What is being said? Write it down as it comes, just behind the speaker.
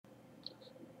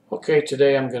Okay,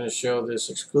 today I'm going to show this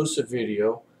exclusive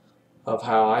video of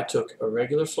how I took a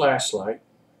regular flashlight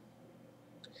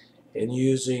and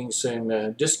using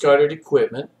some discarded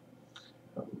equipment,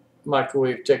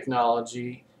 microwave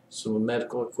technology, some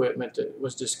medical equipment that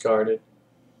was discarded,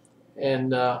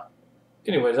 and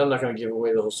anyways, I'm not going to give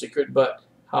away the whole secret, but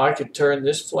how I could turn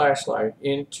this flashlight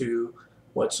into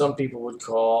what some people would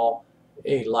call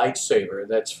a lightsaber.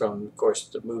 That's from, of course,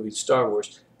 the movie Star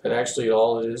Wars, but actually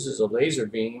all it is a laser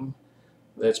beam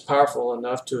that's powerful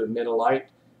enough to emit a light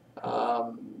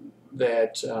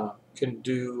that can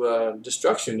do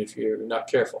destruction if you're not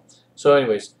careful. So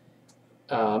anyways,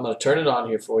 I'm going to turn it on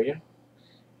here for you,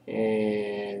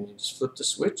 and you just flip the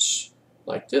switch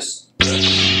like this,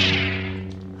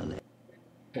 and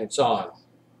it's on.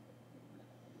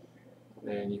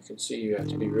 And you can see you have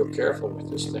to be real careful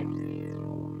with this thing.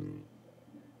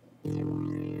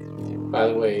 By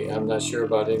the way, I'm not sure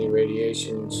about any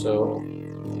radiation, so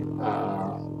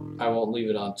I won't leave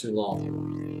it on too long.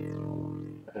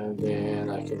 And then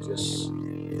I can just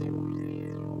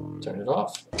turn it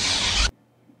off.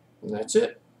 And that's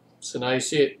it. So now you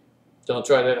see it. Don't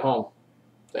try that at home.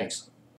 Thanks.